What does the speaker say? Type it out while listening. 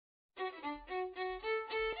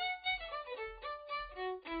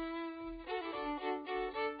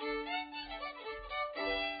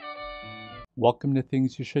Welcome to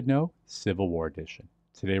Things You Should Know, Civil War Edition.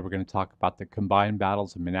 Today we're going to talk about the combined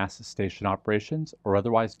battles of Manassas Station operations, or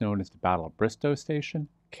otherwise known as the Battle of Bristow Station,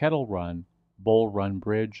 Kettle Run, Bull Run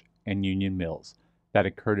Bridge, and Union Mills, that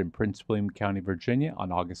occurred in Prince William County, Virginia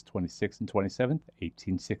on August 26 and 27,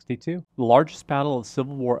 1862. The largest battle of the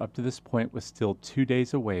Civil War up to this point was still 2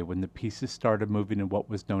 days away when the pieces started moving in what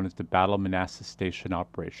was known as the Battle of Manassas Station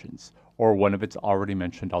operations, or one of its already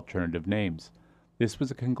mentioned alternative names. This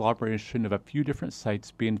was a conglomeration of a few different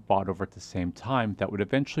sites being fought over at the same time that would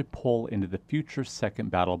eventually pull into the future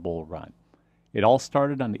Second Battle of Bull Run. It all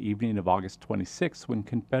started on the evening of August 26 when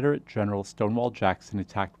Confederate General Stonewall Jackson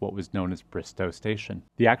attacked what was known as Bristow Station.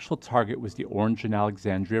 The actual target was the Orange and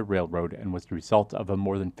Alexandria Railroad and was the result of a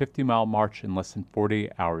more than 50-mile march in less than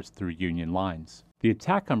 48 hours through Union lines. The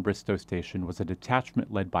attack on Bristow Station was a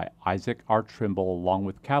detachment led by Isaac R. Trimble along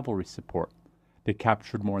with cavalry support. They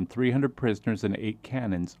captured more than 300 prisoners and 8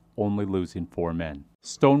 cannons, only losing 4 men.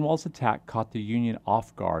 Stonewall's attack caught the Union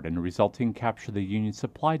off guard, and the resulting capture of the Union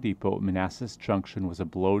supply depot at Manassas Junction was a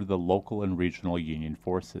blow to the local and regional Union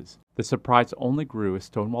forces. The surprise only grew as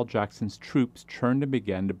Stonewall Jackson's troops churned and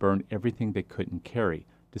began to burn everything they couldn't carry,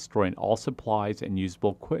 destroying all supplies and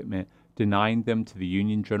usable equipment, denying them to the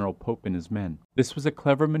Union General Pope and his men. This was a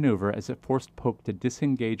clever maneuver as it forced Pope to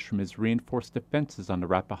disengage from his reinforced defenses on the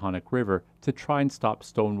Rappahannock River to try and stop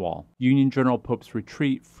Stonewall. Union General Pope's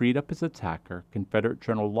retreat freed up his attacker, Confederate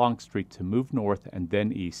General Longstreet, to move north and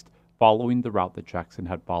then east, following the route that Jackson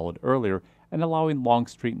had followed earlier and allowing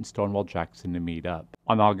Longstreet and Stonewall Jackson to meet up.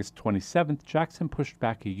 On August 27th, Jackson pushed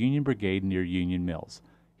back a Union brigade near Union Mills.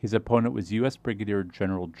 His opponent was U.S. Brigadier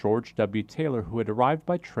General George W. Taylor, who had arrived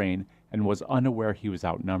by train and was unaware he was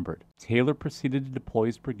outnumbered. Taylor proceeded to deploy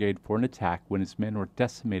his brigade for an attack when his men were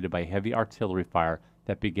decimated by heavy artillery fire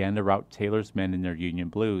that began to rout Taylor's men in their Union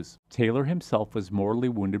blues. Taylor himself was mortally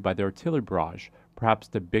wounded by the artillery barrage, perhaps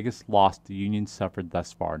the biggest loss the Union suffered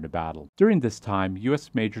thus far in the battle. During this time, U.S.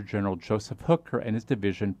 Major General Joseph Hooker and his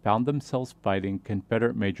division found themselves fighting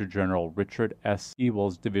Confederate Major General Richard S.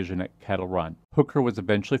 Ewell's division at Kettle Run. Hooker was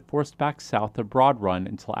eventually forced back south of Broad Run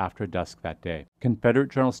until after dusk that day. Confederate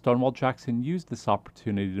General Stonewall Jackson used this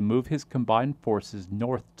opportunity to move his combined forces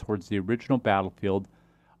north towards the original battlefield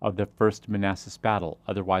of the First Manassas Battle,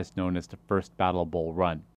 otherwise known as the First Battle of Bull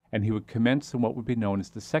Run, and he would commence in what would be known as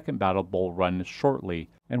the Second Battle of Bull Run shortly,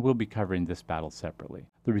 and we'll be covering this battle separately.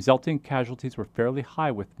 The resulting casualties were fairly high,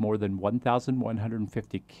 with more than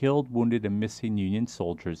 1,150 killed, wounded, and missing Union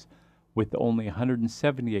soldiers, with only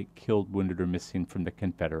 178 killed, wounded, or missing from the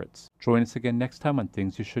Confederates. Join us again next time on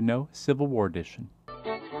Things You Should Know, Civil War Edition.